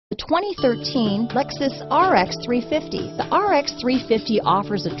The 2013 Lexus RX 350. The RX 350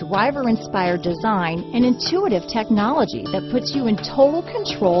 offers a driver-inspired design and intuitive technology that puts you in total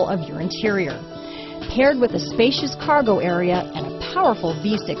control of your interior. Paired with a spacious cargo area and a powerful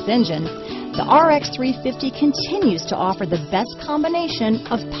V6 engine, the RX 350 continues to offer the best combination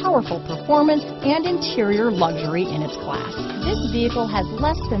of powerful performance and interior luxury in its class. This vehicle has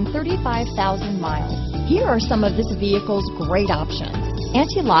less than 35,000 miles. Here are some of this vehicle's great options: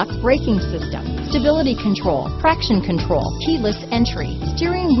 anti-lock braking system, stability control, traction control, keyless entry,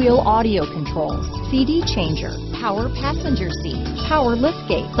 steering wheel audio controls, CD changer, power passenger seat, power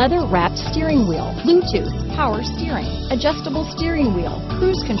liftgate, leather-wrapped steering wheel, Bluetooth, power steering, adjustable steering wheel,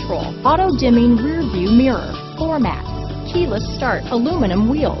 cruise control, auto-dimming rear view mirror, floor mats, keyless start, aluminum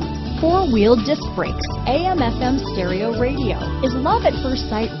wheels, four-wheel disc brakes, AM/FM stereo radio. Is love at first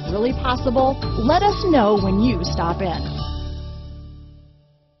sight really possible? Let us know when you stop in.